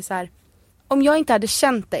som jag är så här, om jag inte hade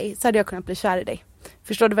känt dig så hade jag kunnat bli kär i dig.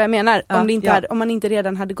 Förstår du vad jag menar? Ja, om man inte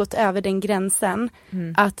redan hade gått över den gränsen,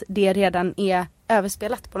 att det redan är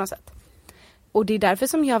överspelat på något sätt. Och det är därför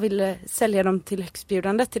som jag vill sälja dem till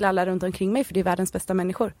högstbjudande till alla runt omkring mig, för det är världens bästa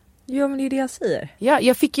människor. Ja, men det är det jag säger. Ja,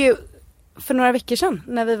 jag fick ju för några veckor sedan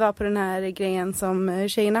när vi var på den här grejen som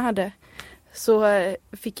tjejerna hade, så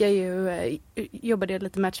fick jag ju jobbade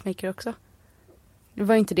lite matchmaker också. Det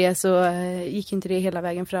var inte det, så gick inte det hela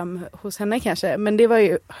vägen fram hos henne kanske, men det var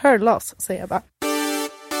ju her loss, säger jag bara.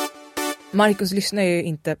 Marcus lyssnar ju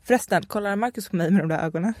inte. Förresten, kollar Marcus på mig med de där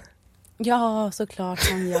ögonen? Ja, såklart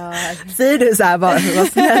han gör. Säger du så här bara för att vara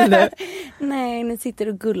snäll nu? Nej, ni sitter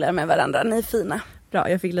och gullar med varandra, ni är fina. Bra,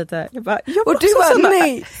 jag fick lite, jag bara, och du bara,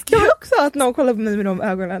 nej. Jag vill också att någon kollar på mig med de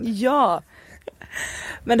ögonen. Ja.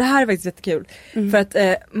 Men det här är faktiskt jättekul. För att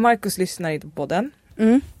Marcus lyssnar inte på podden.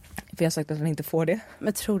 För jag har sagt att han inte får det.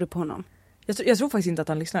 Men tror du på honom? Jag tror faktiskt inte att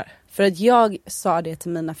han lyssnar. För att jag sa det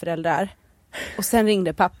till mina föräldrar. Och sen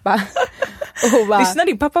ringde pappa. Och bara, lyssnar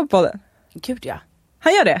din pappa på podden? Gud ja.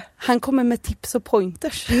 Han gör det? Han kommer med tips och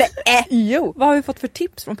pointers. Nej, jo. Vad har vi fått för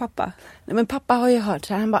tips från pappa? Nej, men pappa har ju hört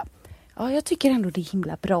så här, han bara, ja, jag tycker ändå det är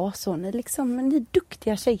himla bra så, ni är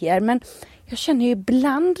duktiga tjejer, men jag känner ju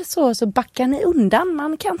ibland så backar ni undan,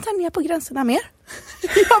 man kan tänja på gränserna mer.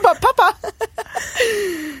 Jag bara, pappa!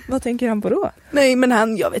 Vad tänker han på då? Nej,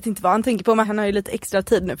 men jag vet inte vad han tänker på, men han har ju lite extra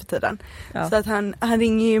tid nu för tiden. Ja. Så att han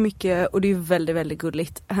ringer ju mycket, och det är ju väldigt, väldigt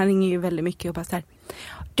gulligt. Han ringer ju väldigt mycket och bara så här,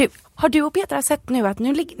 du, har du och Petra sett nu att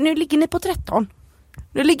nu ligger ni på 13?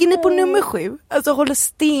 Nu ligger ni på nummer 7. Alltså håller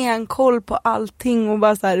stenkoll på allting och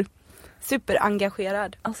bara så här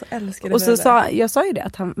superengagerad. Alltså älskar det. Och så jag sa ju det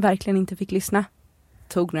att han verkligen inte fick lyssna.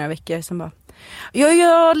 Tog några veckor sen bara,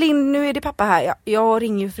 ja Linn, nu är det pappa här. Jag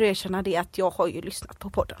ringer ju för att erkänna det att jag har ju lyssnat på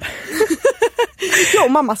podden. Jag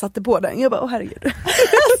och mamma satte på den. Jag bara, herregud.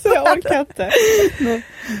 Alltså, jag orkar inte. Nej.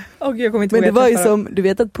 Jag kommer inte. Men det var ju som, du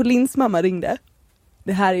vet att Paulins mamma ringde.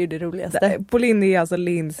 Det här är ju det roligaste. Pauline är alltså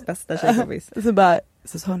Linns bästa tjejkompis.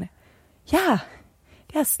 Så sa hon, ja,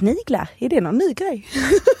 det här sniglar, är det någon ny grej?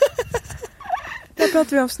 Vad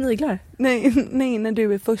pratar vi om sniglar? Nej, när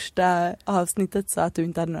du i första avsnittet sa att du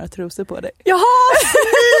inte hade några trosor på dig. Jaha,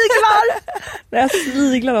 sniglar! När jag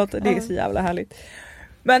sniglar något, det är så jävla härligt.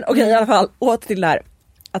 Men okej, i alla fall, åter till det här.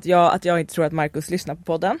 Att jag inte tror att Marcus lyssnar på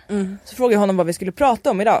podden. Så frågade jag honom vad vi skulle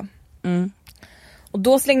prata om idag. Och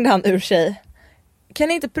då slängde han ur sig, kan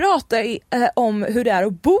ni inte prata om hur det är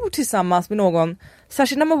att bo tillsammans med någon,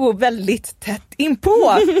 särskilt när man bor väldigt tätt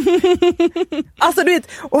inpå? Alltså du vet,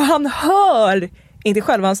 och han hör inte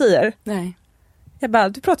själv vad han säger. Nej. Jag bara,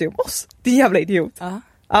 du pratar ju om oss, din jävla idiot.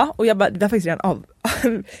 Ja, och jag bara, det var faktiskt redan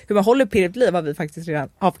hur man håller pirret liv har vi faktiskt redan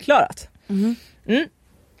avklarat.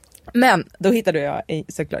 Men då hittade jag,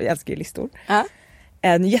 såklart, jag älskar ju listor,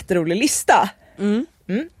 en jätterolig lista.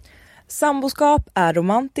 Samboskap är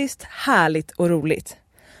romantiskt, härligt och roligt.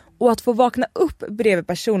 Och att få vakna upp bredvid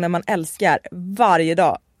personer man älskar varje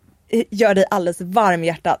dag gör dig alldeles varm i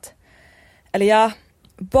hjärtat. Eller ja,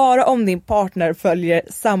 bara om din partner följer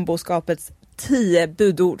samboskapets 10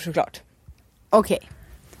 budord såklart. Okej.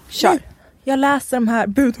 Kör. Jag läser de här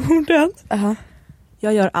budorden.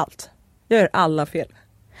 Jag gör allt. Jag gör alla fel.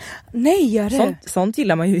 Nej, gör det. Sånt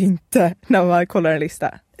gillar man ju inte när man kollar en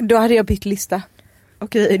lista. Då hade jag bytt lista.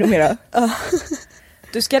 Okej, är du med då?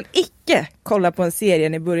 Du ska icke kolla på en serie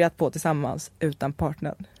ni börjat på tillsammans utan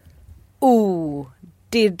partnern.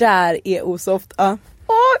 Det där är osoft.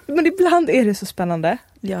 Men ibland är det så spännande.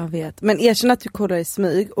 Jag vet. Men erkänn att du kollar i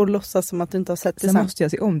smyg och låtsas som att du inte har sett det. Sen måste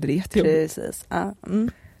jag se om det jättejobbigt. Precis. Jag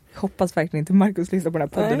hoppas verkligen inte Marcus lyssnar på den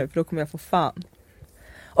här podden nu, för då kommer jag få fan.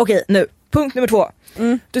 Okej, nu. Punkt nummer 2.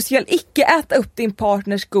 Du ska icke äta upp din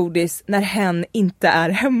partners godis när hen inte är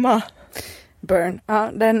hemma. Burn. Ja,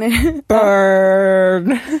 den är...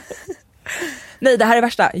 Burn. Nej, det här är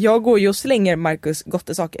värsta. Jag går ju och slänger Marcus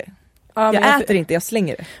gottesaker. Ja, jag äter inte, jag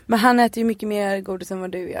slänger det. Men han äter ju mycket mer godis än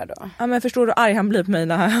vad du gör då. Ja, men förstår du hur arg han blir på mig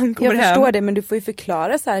när han kommer hem? Jag förstår det, men du får ju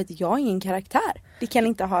förklara så här att jag är ingen karaktär. Vi kan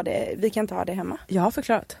inte ha det hemma. Jag har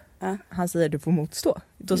förklarat. Han säger du får motstå.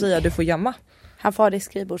 Då säger jag du får gömma. Han får ha det i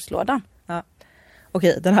skrivbordslådan. Ja.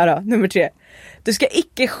 Okej, den här då, nummer 3. Du ska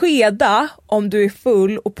icke skeda om du är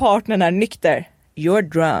full och partnern är nykter. You're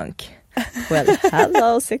drunk. Well,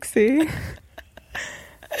 hello sexy.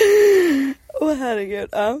 Herregud,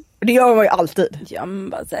 Det gör man ju alltid. Ja, man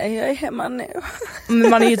bara säger jag är hemma nu. Men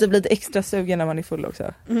man är ju typ lite extra sugen när man är full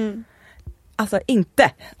också. Alltså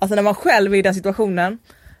inte. Alltså när man själv är i den situationen.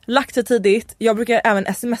 Lagt sig tidigt. Jag brukar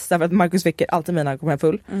även smsa för att Marcus väcker alltid mig när han kommer hem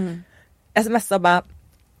full. Smsa bara,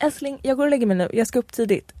 älskling, jag går och lägger mig nu. Jag ska upp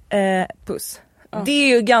tidigt. Puss. Det är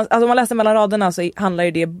ju ganska, alltså om man läser mellan raderna så handlar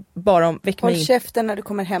ju det bara om väck mig. Håll käften när du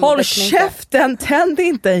kommer hem. Håll käften, tänd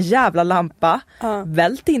inte en jävla lampa.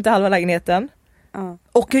 Vält inte halva lägenheten.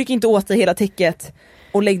 Och ryck inte åt dig hela täcket.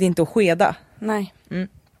 Och lägg dig inte och skeda. Nej.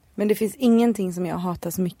 Men det finns ingenting som jag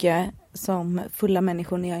hatar så mycket som fulla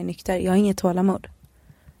människor när jag är nykter. Jag har inget tålamod.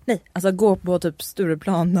 Nej, alltså gå på typ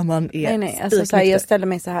Stureplan när man är Nej, alltså så här, jag ställer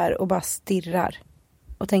mig så här och bara stirrar.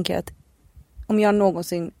 Och tänker att om jag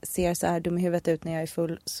någonsin ser så här dum i huvudet ut när jag är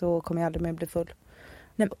full så kommer jag aldrig mer bli full.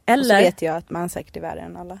 Nej, eller... Och så vet jag att man säkert är värre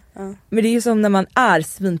än alla. Men det är ju som när man är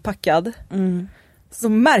svinpackad. Så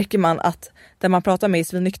märker man att den man pratar med är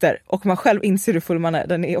svinnykter. Och man själv inser hur full man är.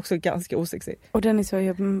 Den är också ganska osexig. Och den är så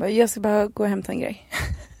jobbig. Jag ska bara gå och hämta en grej.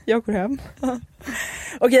 Jag går hem.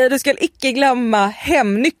 Okej, du ska icke glömma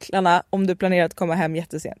hemnycklarna om du planerar att komma hem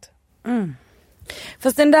jättesent.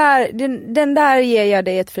 Fast den där ger jag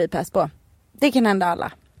dig ett fripass på. Det kan hända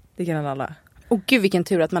alla. Det kan hända alla. Och gud vilken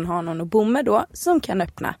tur att man har någon att bo med då som kan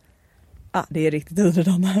öppna. Det är riktigt dyrt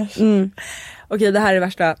annars. Okej, det här är det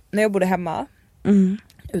värsta. När jag bodde hemma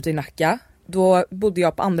ute i Nacka, då bodde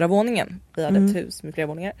jag på andra våningen. Vi hade ett hus med flera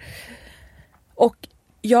våningar. Och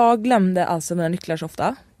jag glömde alltså mina nycklar så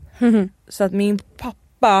ofta. Så att min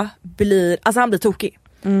pappa han blir tokig.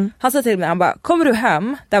 Han sa till mig, han bara, kommer du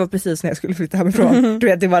hem? Det var precis när jag skulle flytta hemifrån. Du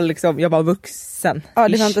vet, det var liksom, jag var vuxen. Ja,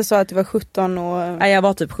 det var inte så att du var 17 och... Nej, jag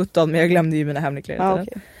var typ 17, men jag glömde ju mina hemnycklar.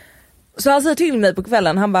 Okay. Så han sa till mig på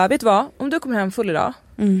kvällen, han bara, vet du vad? Om du kommer hem full idag,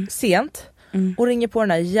 sent, och ringer på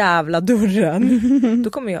den här jävla dörren, då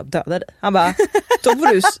kommer jag döda dig. Han bara,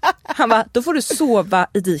 då får du sova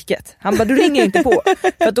i diket. Han bara, du ringer inte på.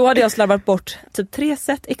 För då hade jag slarvat bort typ 3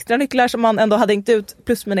 set extra nycklar som man ändå hade hängt ut,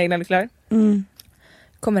 plus mina egna nycklar.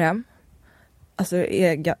 Kommer hem. Alltså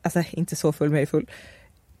inte så full, men jag är full.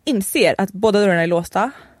 Inser att båda dörrarna är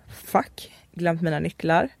låsta. Fuck. Glömt mina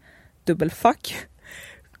nycklar. Dubbelfuck.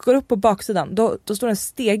 Går upp på baksidan. Då står en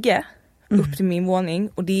stege upp till min våning.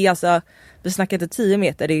 Och det är alltså, vi snackar inte 10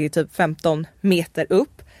 meter, det är typ 15 meter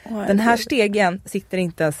upp. Den här stegen sitter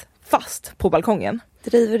inte ens fast på balkongen.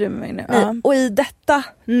 Driver du med mig nu? Ja. Och i detta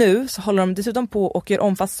nu så håller de dessutom på och gör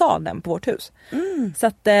om fasaden på vårt hus. Så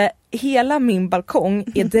att hela min balkong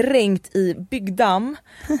är dränkt i byggdamm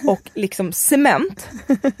och liksom cement.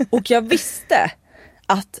 Och jag visste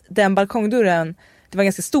att den balkongdörren, det var en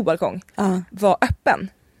ganska stor balkong, var öppen.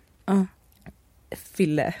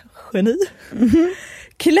 Fille geni.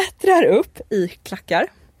 Klättrar upp i klackar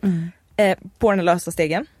på den lösa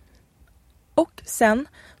stegen. Och sen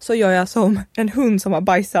så gör jag som en hund som har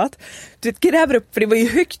bajsat. Du vet, gräver upp, för det var ju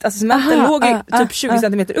högt. Alltså cementen låg typ 20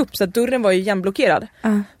 centimeter upp, så att dörren var ju jämnblockerad.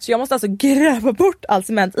 Så jag måste alltså gräva bort all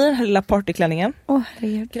cement i den här lilla partyklänningen.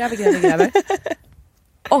 Gräver.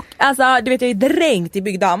 Och alltså, du vet, jag är dränkt i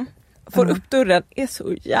byggdamm. Får upp dörren, är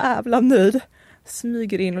så jävla nöjd.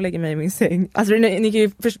 Smyger in och lägger mig i min säng. Alltså ni kan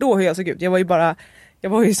ju förstå hur jag såg ut. Jag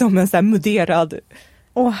var ju som en sån här muderad...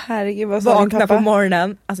 herregud, vad sa vakna på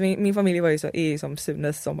morgonen. Alltså min familj är ju som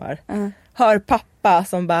Sunes sommar. Hör pappa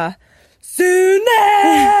som bara,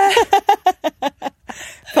 Sune!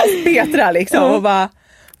 Fast Petra liksom och bara,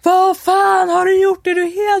 vad fan har du gjort? Är du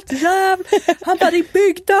helt jävla? Han bara, det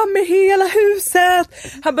byggde med hela huset.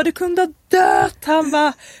 Han bara, du kunde ha dött. Han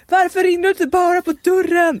bara, varför ringde du inte bara på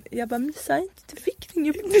dörren? Jag bara, missa inte, du fick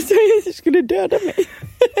ringa. Du sa att du skulle döda mig.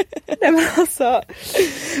 Nej men alltså.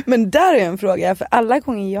 Men där är en fråga, för alla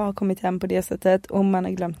gånger jag har kommit hem på det sättet och man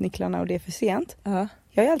har glömt nycklarna och det är för sent. Jag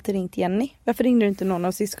har ju alltid ringt Jenny. Varför ringde du inte någon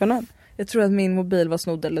av syskonen? Jag tror att min mobil var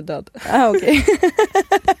snodd eller död. Okej.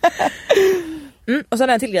 Och sen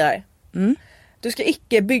en till grej här. Du ska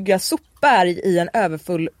icke bygga sopberg i en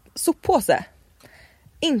överfull soppåse.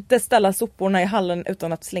 Inte ställa soporna i hallen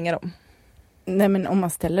utan att slänga dem. Nej, men om man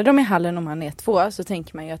ställer dem i hallen om man är 2 så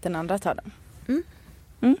tänker man ju att den andra tar dem.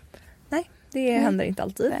 Nej, det händer inte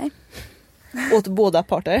alltid. Nej. Åt båda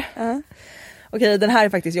parter. Okej, den här är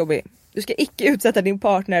faktiskt jobbig. Du ska icke utsätta din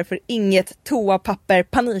partner för inget toapapper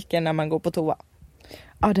paniken när man går på toa.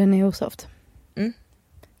 Ja, den är osoft.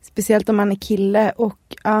 Speciellt om man är kille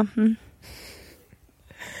och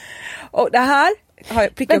Och det här har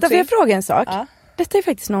jag prickat. Vänta, får jag fråga en sak? Ja. Detta är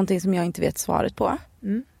faktiskt någonting som jag inte vet svaret på.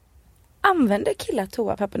 Använder killar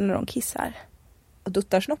toapapper när de kissar? Och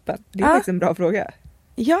duttar snoppen. Det är faktiskt en bra fråga.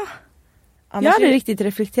 Ja. Annars jag hade riktigt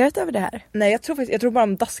reflekterat över det här. Nej, jag tror bara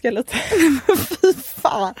de daskar lite. Fy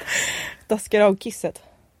fan. Daskar av kisset.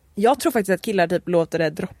 Jag tror faktiskt att killar typ låter det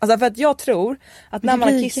droppa. Alltså för att jag tror att när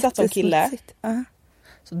man har kissat som kille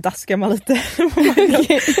så daskar man lite.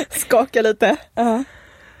 Skakar lite.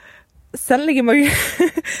 Sen lägger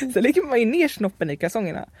man ju ner snoppen i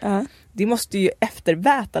kalsongerna. Det måste ju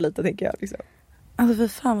efterväta lite, tänker jag liksom. Alltså för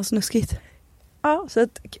fan vad snuskigt. Ja, så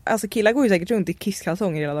att alltså killar går ju säkert runt i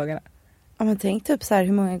kisskalsonger hela dagarna. Ja, men tänk typ så här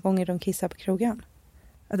hur många gånger de kissar på krogen.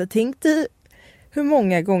 Alltså tänk dig hur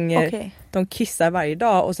många gånger de kissar varje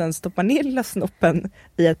dag och sen stoppar ner lilla snoppen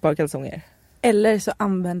i ett par kalsonger. Eller så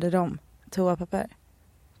använder de toapapper.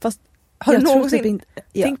 Fast har du någonsin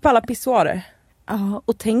tänk på alla pissoarer? Ja,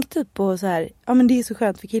 och tänk typ på så här, ja men det är så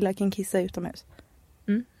skönt för killar kan kissa utomhus.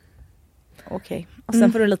 Okej. Och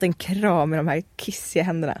sen får du en liten kram med de här kissiga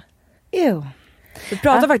händerna. Ew. Vi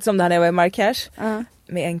pratade faktiskt om det här när jag var i Marrakesh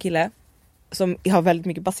med en kille som har väldigt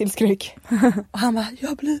mycket basilskräck. Och han bara,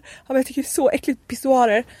 jag tycker det är så äckligt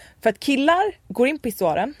pissoarer. För att killar går in på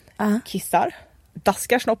pissoaren, kissar,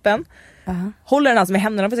 daskar snoppen, håller den alltså med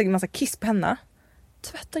händerna, får säkert en massa kiss på händerna.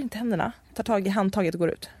 Tvättar inte händerna, tar tag i handtaget och går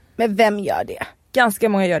ut. Men vem gör det? Ganska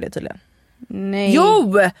många gör det tydligen. Nej.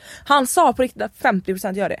 Jo! Han sa på riktigt att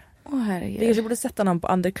 50% gör det. Herregud. Vi kanske borde sätta någon på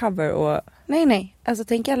undercover och... Nej. Alltså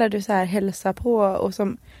tänk alla du så här hälsa på och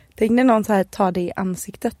som... Tänk när någon så här tar dig i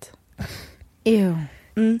ansiktet.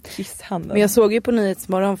 Kisshanden. Men jag såg ju på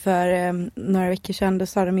Nyhetsmorgon för några veckor sedan. Då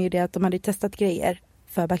sa de ju det att de hade testat grejer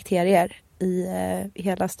för bakterier i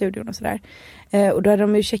hela studion och sådär. Och då hade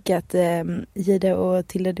de ju checkat Gide och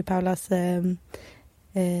Tilde de Paulas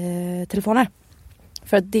telefoner.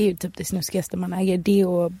 För att det är ju typ det snuskigaste man äger. Det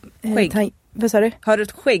och... skägg. Vad sa du? Har du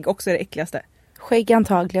ett skägg också är det äckligaste? Skägg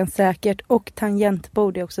antagligen säkert. Och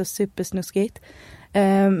tangentbord är också supersnuskigt.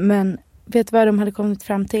 Men vet du vad de hade kommit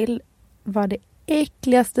fram till? Var det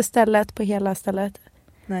äckligaste stället på hela stället?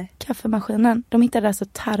 Nej. Kaffemaskinen. De hittade alltså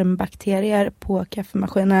tarmbakterier på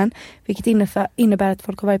kaffemaskinen. Vilket innebär att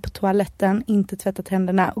folk har varit på toaletten, inte tvättat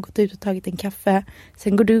händerna och gått ut och tagit en kaffe.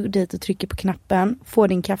 Sen går du dit och trycker på knappen, får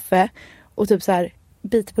din kaffe och typ så här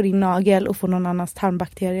biter på din nagel och får någon annans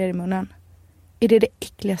tarmbakterier i munnen. Är det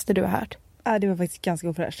äckligaste du har hört? Ja, det var faktiskt ganska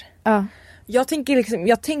ofräscht. Ja. Jag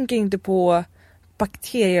tänker inte på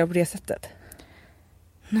bakterier på det sättet.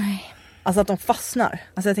 Nej. Alltså att de fastnar.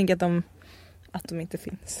 Alltså jag tänker att de inte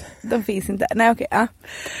finns. De finns inte. Nej, okej. Ja.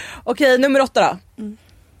 Okej, nummer 8 då.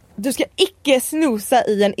 Du ska icke snosa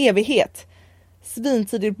i en evighet.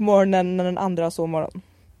 Svintidigt på morgonen när den andra har sovmorgon.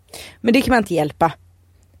 Men det kan man inte hjälpa.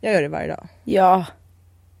 Jag gör det varje dag. Ja.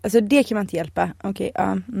 Alltså det kan man inte hjälpa. Okej,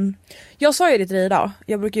 Jag sa ju det till dig idag.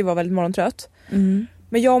 Jag brukar ju vara väldigt morgontrött.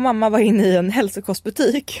 Men jag och mamma var inne i en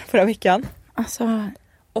hälsokostbutik förra veckan. Alltså...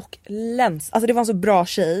 Och alltså det var en så bra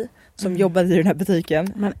tjej som jobbade i den här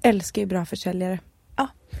butiken. Man älskar ju bra försäljare. Ja.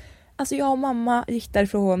 Alltså jag och mamma gick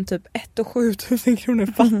därifrån typ 1 och 7 000 kronor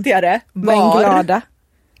fattigare. Men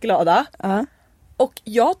glada. Ja. Och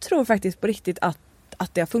jag tror faktiskt på riktigt att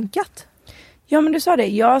det har funkat. Ja, men du sa det.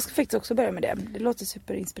 Jag ska faktiskt också börja med det. Det låter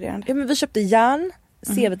superinspirerande. Ja, men vi köpte järn,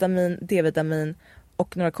 C-vitamin, D-vitamin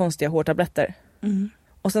och några konstiga hårtabletter.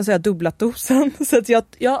 Och sen så har jag dubblat dosen. Så att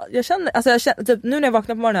jag känner typ, nu när jag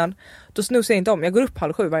vaknar på morgonen, då snusar jag inte om. Jag går upp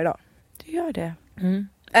 6:30 varje dag. Du gör det?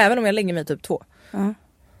 Även om jag lägger mig typ 2. Ja.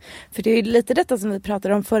 För det är ju lite detta som vi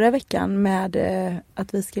pratade om förra veckan med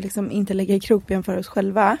att vi ska liksom inte lägga i krokben för oss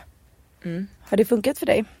själva. Har det funkat för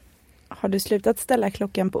dig? Har du slutat ställa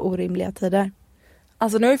klockan på orimliga tider?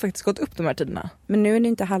 Alltså nu har vi faktiskt gått upp de här tiderna. Men nu är det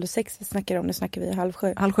inte 6:30 vi snackar om, nu snackar vi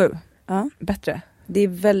 6:30. 6:30? Ja. Bättre. Det är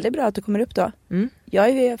väldigt bra att du kommer upp då. Jag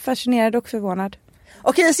är fascinerad och förvånad.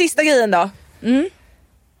 Okej, sista grejen då.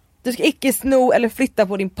 Du ska icke sno eller flytta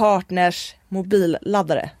på din partners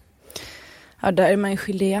mobilladdare. Ja, där är man ju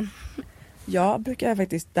skyldig igen. Jag brukar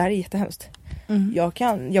faktiskt, det här är jättehemskt.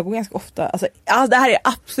 Jag går ganska ofta, alltså det här är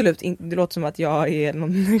absolut inte, det låter som att jag är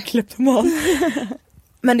någon kleptoman.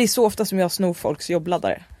 Men det är så ofta som jag snor folks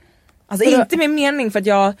jobbladdare. Alltså inte med mening för att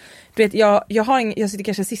jag sitter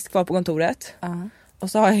kanske sist kvar på kontoret.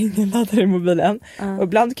 Och så har jag ingen laddare i mobilen. Och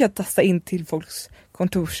ibland kan jag tasta in till folks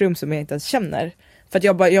kontorsrum som jag inte ens känner. För att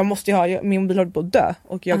jag måste ju ha, min mobil håller på att dö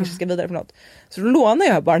och jag kanske ska vidare på något. Så då lånar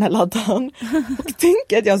jag bara den här laddaren och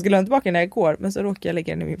tänker att jag ska lämna tillbaka när jag går, men så råkar jag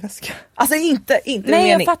lägga den i min väska. Alltså inte med mening. Nej,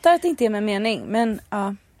 jag fattar att det inte är med mening, men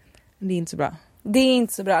ja. Det är inte så bra. Det är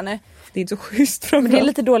inte så bra, nej. Det är inte så schysst framför. Men det är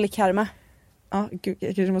lite dålig karma. Ja, gud,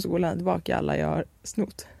 jag kanske måste gå och lämna tillbaka alla jag har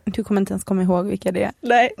snott. Du kommer inte ens komma ihåg vilka det är.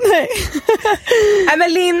 Nej. Nej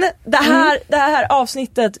men Linn, det här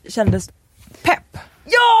avsnittet kändes pepp.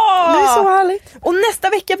 Ja! Det är så härligt. Och nästa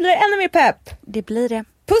vecka blir det ännu mer pepp. Det blir det.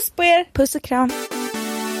 Puss på er. Puss och kram.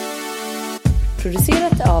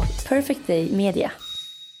 Producerat av Perfect Day Media.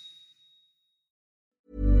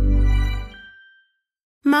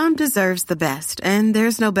 Mom deserves the best, and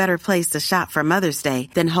there's no better place to shop for Mother's Day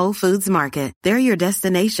than Whole Foods Market. They're your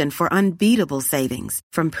destination for unbeatable savings,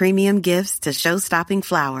 from premium gifts to show-stopping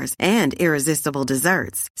flowers and irresistible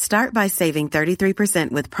desserts. Start by saving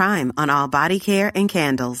 33% with Prime on all body care and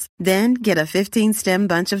candles. Then get a 15-stem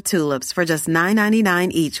bunch of tulips for just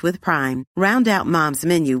 $9.99 each with Prime. Round out Mom's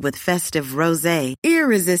menu with festive rosé,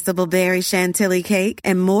 irresistible berry chantilly cake,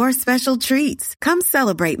 and more special treats. Come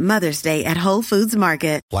celebrate Mother's Day at Whole Foods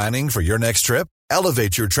Market. Planning for your next trip?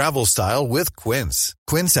 Elevate your travel style with Quince.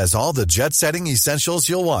 Quince has all the jet-setting essentials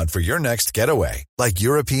you'll want for your next getaway, like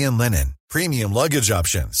European linen, premium luggage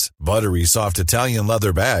options, buttery soft Italian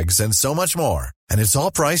leather bags, and so much more. And it's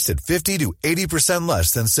all priced at 50 to 80%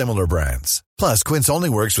 less than similar brands. Plus, Quince only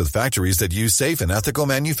works with factories that use safe and ethical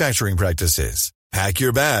manufacturing practices. Pack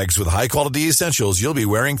your bags with high-quality essentials you'll be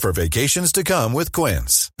wearing for vacations to come with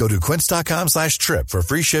Quince. Go to quince.com/trip for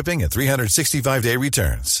free shipping and 365-day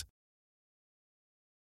returns.